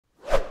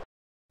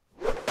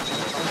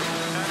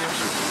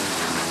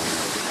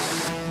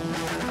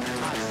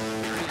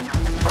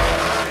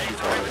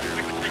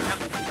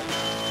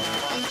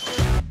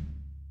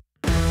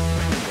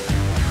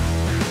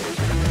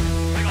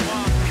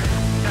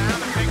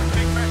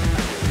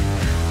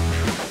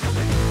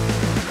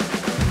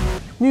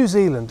New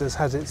Zealand has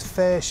had its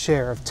fair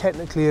share of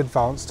technically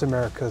advanced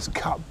America's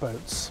Cup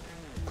boats.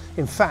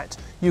 In fact,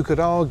 you could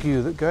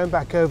argue that going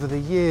back over the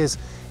years,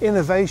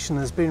 innovation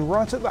has been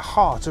right at the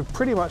heart of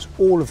pretty much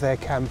all of their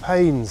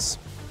campaigns.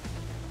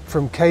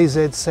 From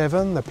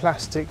KZ7, the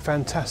plastic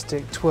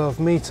fantastic 12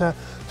 metre,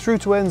 through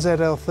to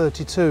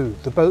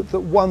NZL32, the boat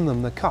that won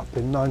them the Cup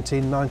in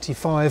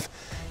 1995,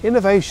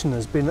 innovation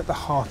has been at the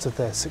heart of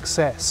their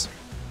success.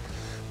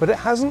 But it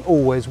hasn't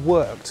always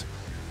worked.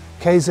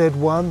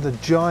 KZ1, the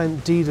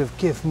giant deed of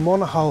gift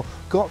monohull,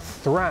 got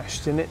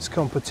thrashed in its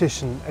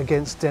competition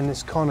against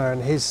Dennis Conner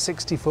and his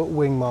 60-foot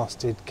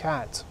wing-masted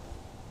Cat.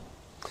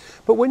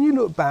 But when you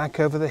look back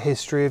over the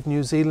history of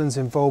New Zealand's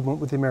involvement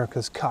with the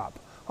America's Cup,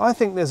 I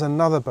think there's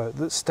another boat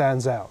that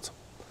stands out.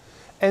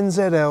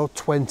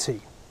 NZL20.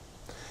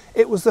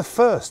 It was the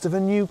first of a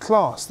new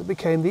class that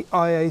became the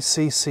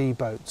IACC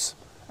boats,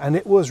 and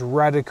it was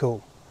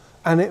radical,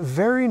 and it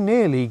very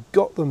nearly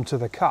got them to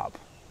the Cup.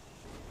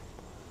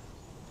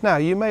 Now,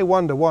 you may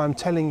wonder why I'm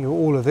telling you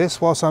all of this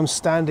whilst I'm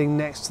standing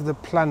next to the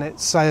Planet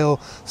Sail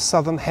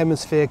Southern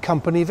Hemisphere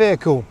Company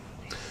vehicle.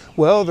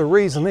 Well, the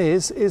reason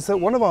is that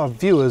one of our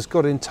viewers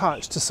got in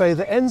touch to say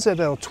that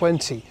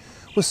NZL20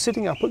 was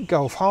sitting up at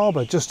Gulf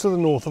Harbour just to the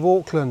north of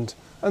Auckland,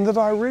 and that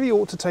I really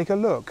ought to take a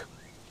look.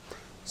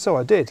 So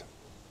I did,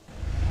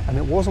 and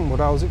it wasn't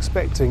what I was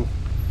expecting.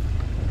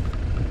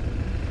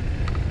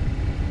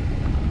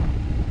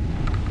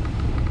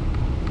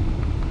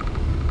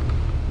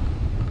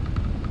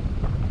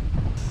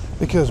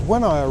 Because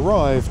when I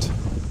arrived,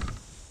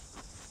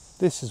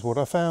 this is what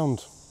I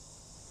found.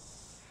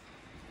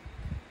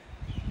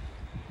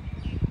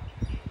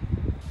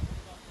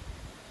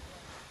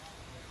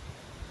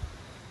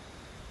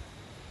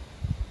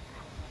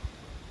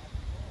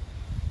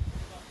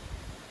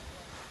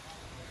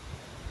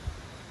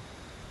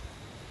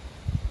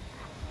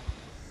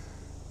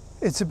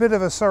 It's a bit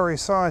of a sorry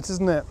sight,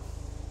 isn't it?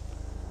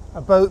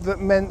 A boat that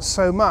meant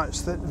so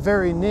much, that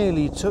very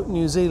nearly took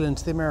New Zealand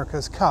to the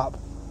America's Cup,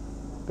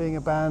 being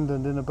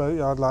abandoned in a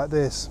boatyard like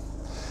this.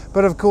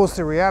 But of course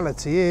the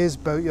reality is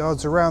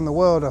boatyards around the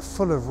world are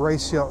full of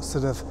race yachts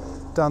that have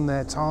done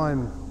their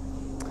time.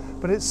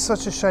 But it's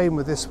such a shame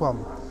with this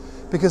one,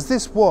 because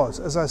this was,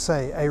 as I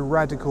say, a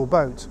radical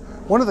boat.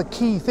 One of the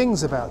key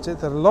things about it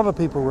that a lot of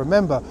people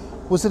remember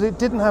was that it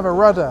didn't have a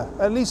rudder,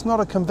 at least not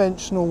a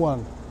conventional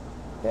one.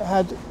 It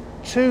had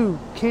two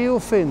keel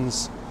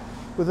fins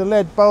with a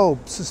lead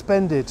bulb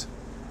suspended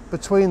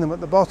between them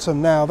at the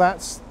bottom. Now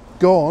that's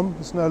gone,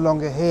 it's no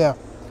longer here.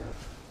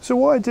 So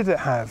why did it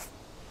have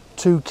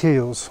two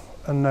keels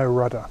and no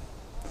rudder?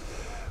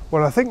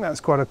 Well, I think that's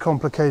quite a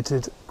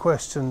complicated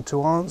question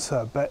to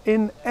answer, but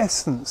in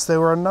essence there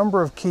were a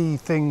number of key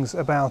things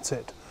about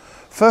it.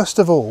 First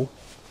of all,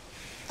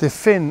 the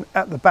fin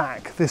at the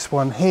back, this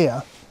one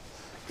here,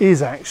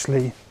 is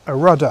actually a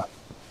rudder.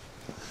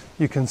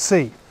 You can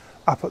see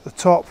up at the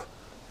top,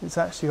 it's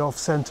actually off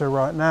center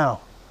right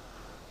now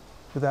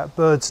with that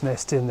bird's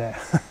nest in there.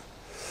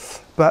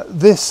 But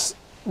this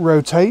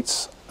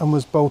rotates and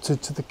was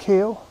bolted to the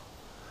keel,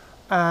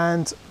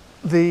 and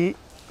the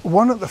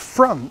one at the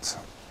front,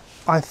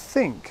 I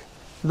think,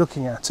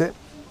 looking at it,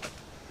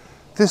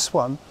 this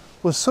one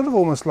was sort of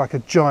almost like a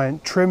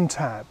giant trim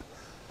tab.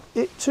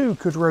 It too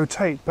could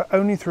rotate, but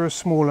only through a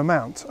small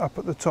amount. Up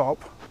at the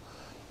top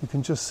you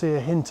can just see a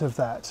hint of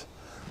that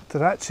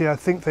actually I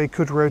think they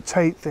could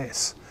rotate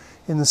this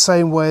in the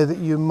same way that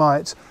you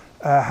might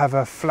have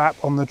a flap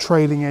on the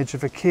trailing edge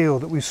of a keel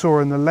that we saw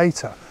in the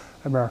later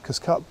America's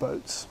Cup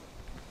boats.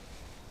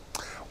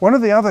 One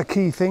of the other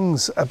key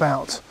things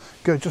about,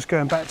 just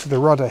going back to the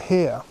rudder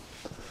here,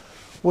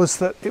 was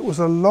that it was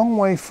a long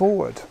way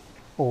forward,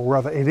 or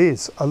rather it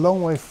is a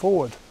long way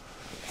forward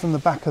from the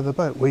back of the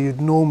boat where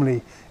you'd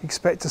normally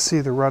expect to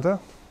see the rudder.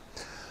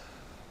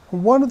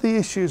 One of the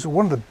issues, or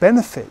one of the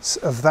benefits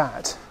of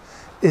that,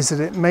 is that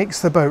it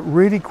makes the boat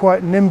really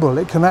quite nimble.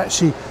 It can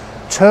actually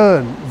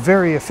turn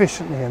very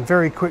efficiently and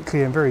very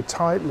quickly and very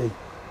tightly.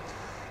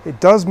 It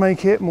does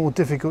make it more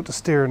difficult to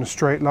steer in a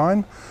straight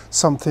line,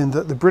 something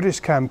that the British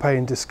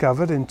campaign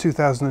discovered in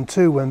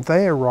 2002 when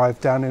they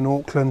arrived down in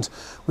Auckland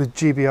with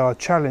GBR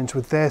Challenge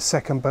with their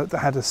second boat that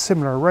had a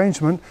similar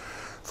arrangement.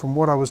 From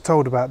what I was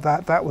told about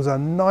that, that was a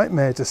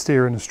nightmare to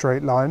steer in a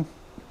straight line.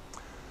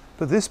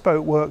 But this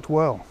boat worked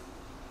well.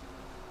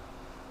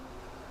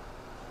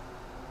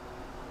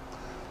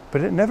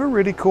 But it never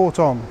really caught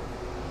on.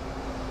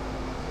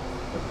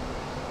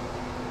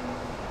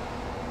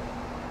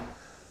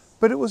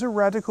 But it was a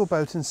radical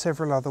boat in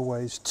several other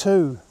ways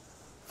too.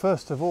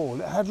 First of all,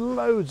 it had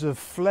loads of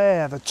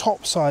flare. The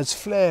top sides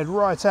flared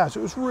right out.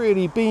 It was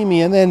really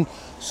beamy and then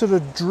sort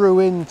of drew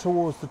in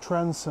towards the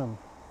transom.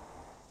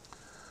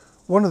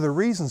 One of the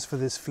reasons for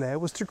this flare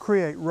was to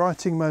create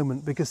righting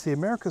moment, because the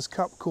America's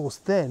Cup course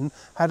then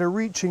had a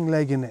reaching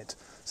leg in it.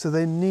 So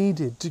they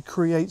needed to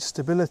create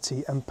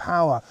stability and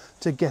power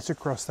to get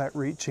across that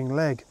reaching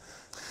leg.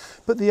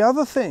 But the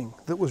other thing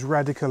that was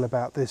radical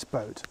about this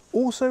boat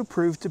also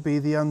proved to be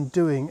the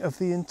undoing of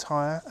the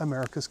entire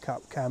America's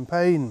Cup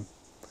campaign.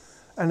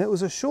 And it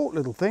was a short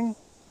little thing,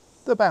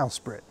 the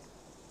bowsprit.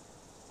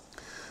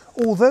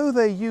 Although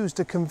they used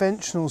a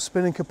conventional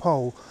spinnaker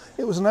pole,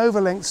 it was an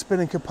overlength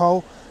spinnaker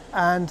pole,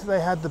 and they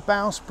had the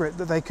bowsprit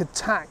that they could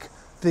tack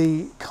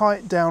the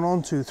kite down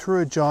onto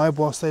through a jibe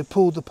whilst they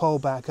pulled the pole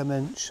back and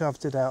then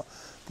shoved it out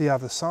the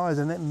other side.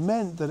 And it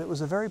meant that it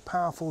was a very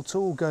powerful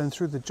tool going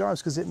through the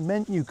jibes, because it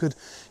meant you could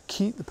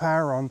keep the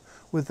power on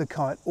with the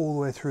kite all the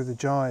way through the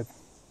jibe.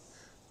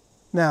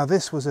 Now,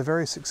 this was a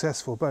very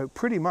successful boat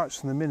pretty much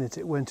from the minute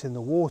it went in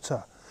the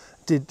water.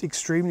 Did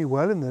extremely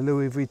well in the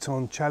Louis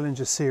Vuitton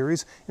Challenger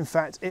series. In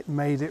fact, it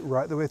made it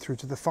right the way through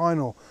to the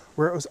final,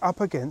 where it was up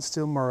against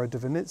Il Morro di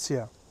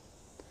Venezia.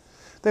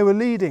 They were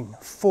leading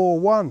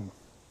 4-1.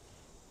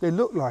 They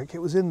looked like it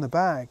was in the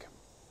bag.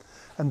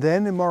 And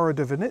then Il Morro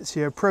di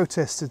Venezia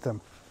protested them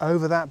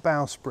over that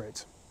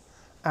bowsprit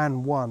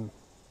and won.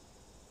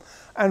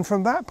 And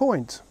from that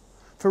point,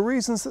 for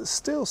reasons that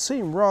still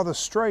seem rather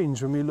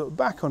strange when we look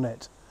back on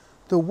it,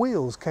 the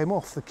wheels came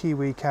off the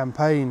Kiwi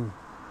campaign.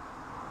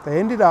 They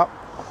ended up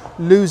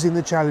losing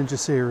the Challenger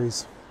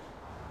series.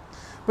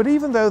 But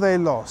even though they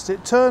lost,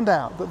 it turned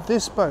out that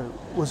this boat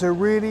was a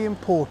really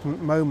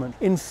important moment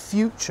in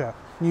future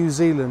New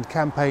Zealand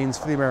campaigns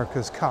for the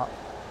America's Cup.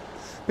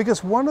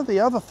 Because one of the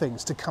other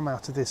things to come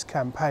out of this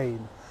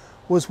campaign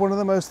was one of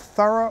the most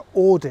thorough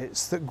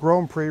audits that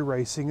Grand Prix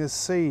racing has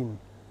seen.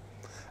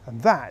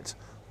 And that,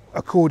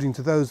 according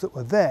to those that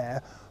were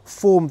there,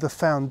 formed the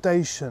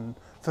foundation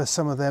for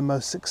some of their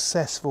most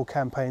successful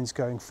campaigns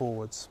going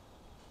forwards.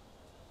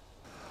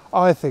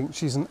 I think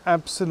she's an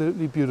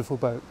absolutely beautiful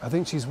boat. I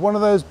think she's one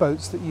of those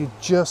boats that you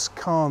just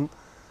can't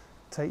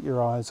take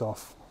your eyes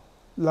off.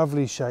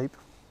 Lovely shape,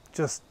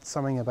 just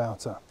something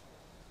about her.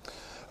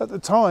 At the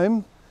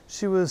time,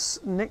 she was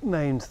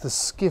nicknamed the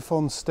Skiff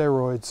on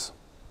steroids,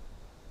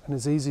 and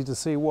it's easy to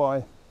see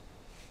why.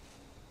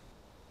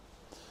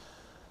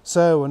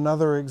 So,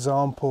 another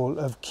example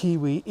of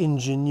Kiwi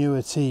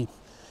ingenuity,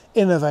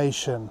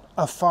 innovation,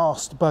 a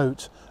fast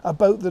boat, a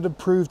boat that had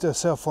proved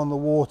herself on the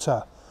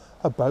water,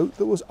 a boat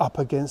that was up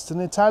against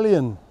an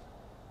Italian.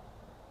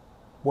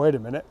 Wait a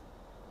minute.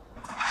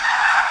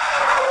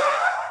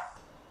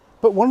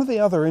 But one of the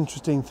other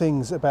interesting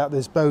things about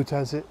this boat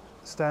as it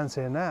stands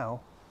here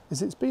now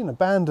is it's been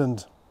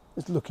abandoned.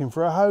 It's looking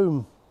for a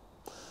home.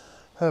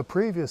 Her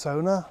previous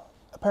owner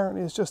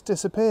apparently has just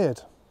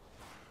disappeared,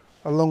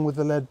 along with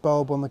the lead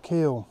bulb on the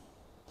keel.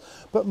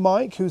 But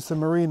Mike, who's the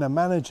marina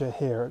manager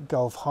here at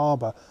Gulf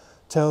Harbour,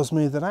 tells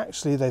me that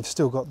actually they've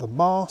still got the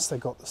mast, they've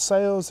got the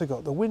sails, they've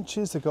got the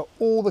winches, they've got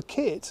all the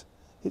kit.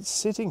 It's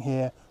sitting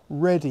here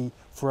ready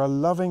for a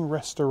loving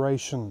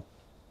restoration.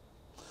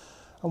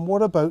 And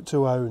what a boat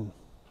to own.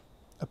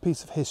 A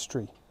piece of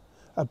history.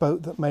 A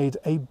boat that made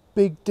a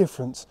big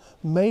difference,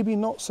 maybe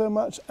not so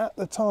much at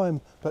the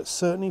time, but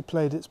certainly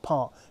played its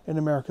part in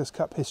America's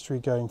Cup history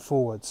going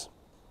forwards.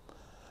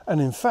 And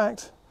in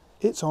fact,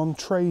 it's on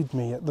Trade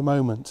Me at the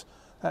moment.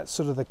 That's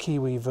sort of the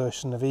Kiwi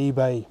version of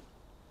eBay.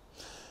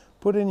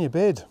 Put in your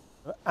bid.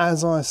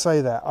 As I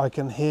say that, I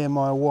can hear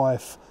my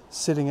wife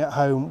sitting at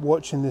home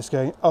watching this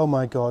going, oh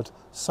my God,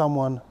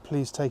 someone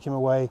please take him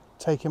away,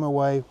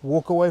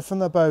 walk away from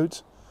the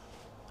boat.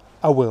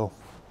 I will.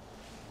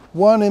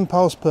 One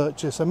impulse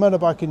purchase, a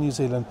motorbike in New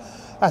Zealand,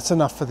 that's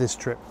enough for this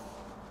trip.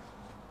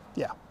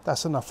 Yeah,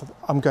 that's enough.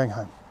 I'm going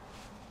home.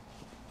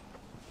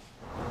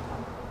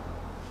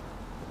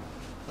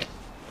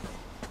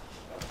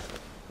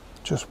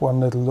 Just one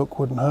little look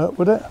wouldn't hurt,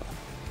 would it?